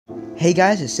Hey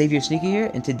guys, it's Savior Sneaky here,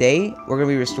 and today we're going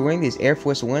to be restoring these Air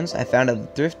Force Ones I found at the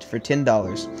thrift for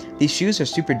 $10. These shoes are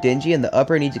super dingy and the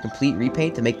upper needs a complete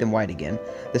repaint to make them white again.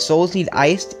 The soles need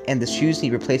iced and the shoes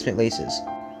need replacement laces.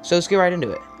 So let's get right into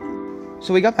it.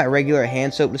 So we got my regular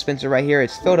hand soap dispenser right here.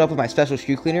 It's filled up with my special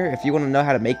shoe cleaner. If you want to know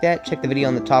how to make that, check the video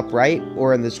on the top right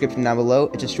or in the description down below.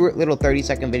 It's a short little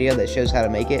 30-second video that shows how to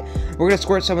make it. We're going to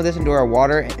squirt some of this into our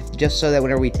water just so that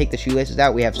whenever we take the shoelaces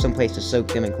out, we have some place to soak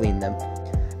them and clean them.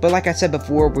 But like I said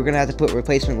before, we're going to have to put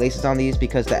replacement laces on these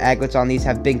because the aglets on these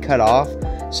have been cut off.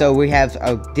 So we have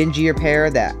a dingier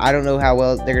pair that I don't know how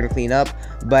well they're going to clean up,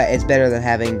 but it's better than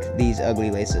having these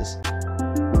ugly laces.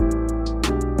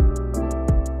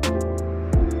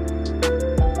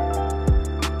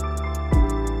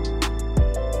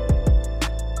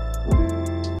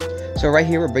 So right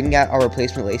here we're bringing out our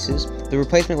replacement laces. The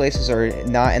replacement laces are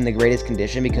not in the greatest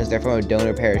condition because they're from a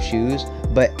donor pair of shoes,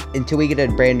 but until we get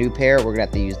a brand new pair, we're gonna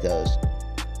have to use those.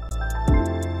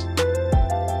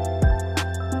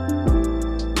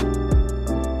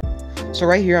 So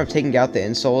right here I'm taking out the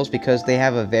insoles because they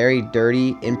have a very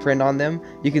dirty imprint on them.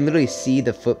 You can literally see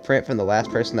the footprint from the last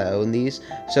person that owned these,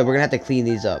 so we're gonna have to clean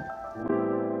these up.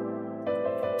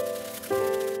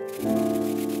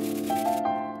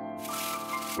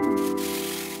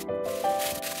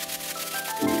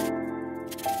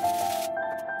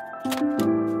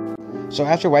 So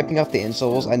after wiping off the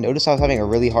insoles, I noticed I was having a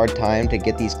really hard time to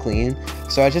get these clean,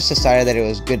 so I just decided that it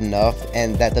was good enough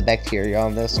and that the bacteria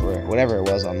on this, or whatever it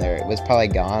was on there, it was probably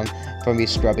gone from me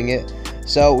scrubbing it.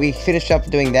 So we finished up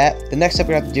doing that. The next step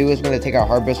we're going to have to do is we're going to take our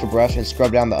hard bristle brush and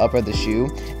scrub down the upper of the shoe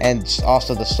and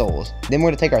also the soles. Then we're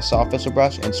going to take our soft bristle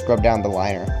brush and scrub down the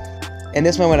liner. In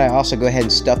this moment, I also go ahead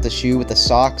and stuff the shoe with the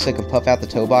sock so it can puff out the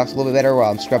toe box a little bit better while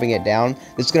I'm scrubbing it down.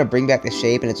 This is going to bring back the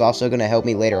shape, and it's also going to help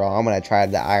me later on when I try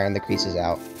to iron the creases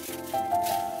out.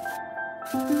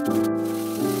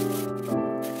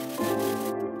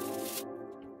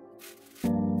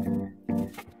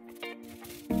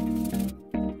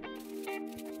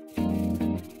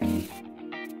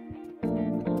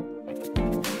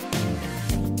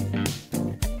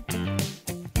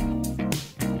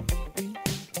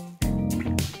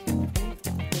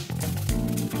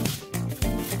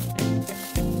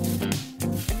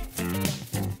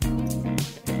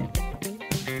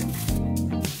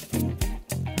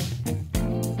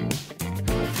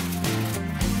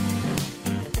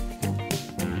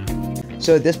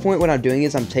 So at this point, what I'm doing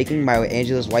is I'm taking my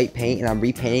Angela's white paint and I'm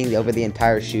repainting over the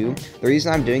entire shoe. The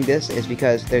reason I'm doing this is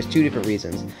because there's two different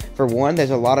reasons. For one, there's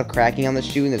a lot of cracking on the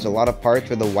shoe and there's a lot of parts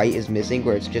where the white is missing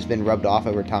where it's just been rubbed off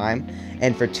over time.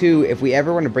 And for two, if we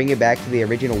ever want to bring it back to the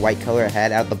original white color it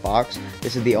had out of the box,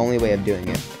 this is the only way of doing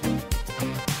it.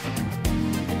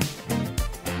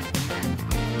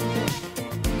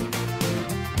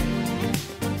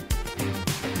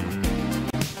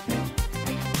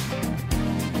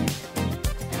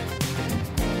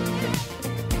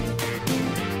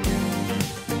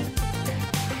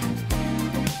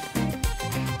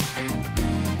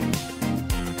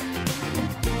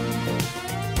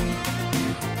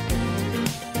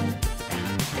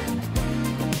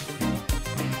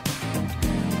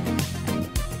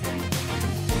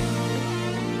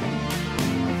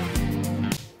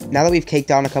 Now that we've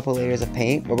caked on a couple layers of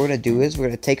paint, what we're going to do is we're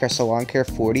going to take our Salon Care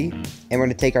 40 and we're going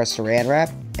to take our saran wrap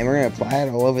and we're going to apply it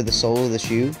all over the sole of the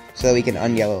shoe so that we can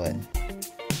unyellow it.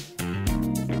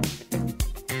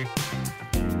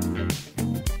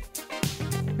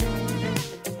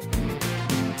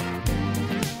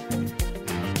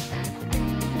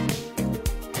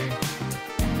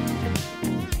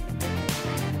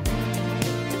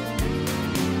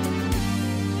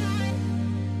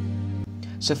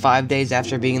 So 5 days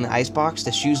after being in the icebox,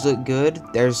 the shoes look good.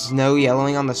 There's no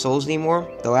yellowing on the soles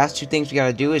anymore. The last two things we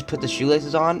gotta do is put the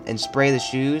shoelaces on and spray the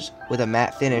shoes with a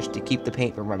matte finish to keep the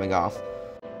paint from rubbing off.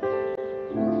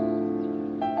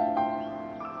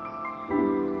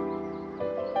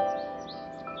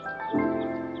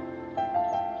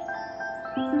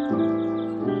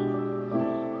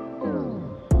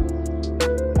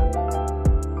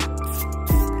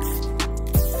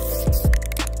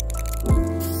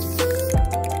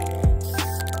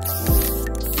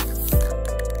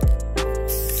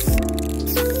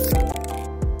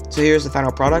 So here's the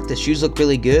final product. The shoes look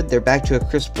really good. They're back to a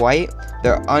crisp white.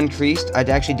 They're uncreased. I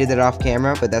actually did that off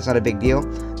camera, but that's not a big deal.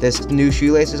 There's new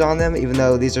shoelaces on them, even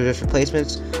though these are just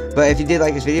replacements. But if you did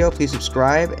like this video, please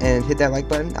subscribe and hit that like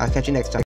button. I'll catch you next time.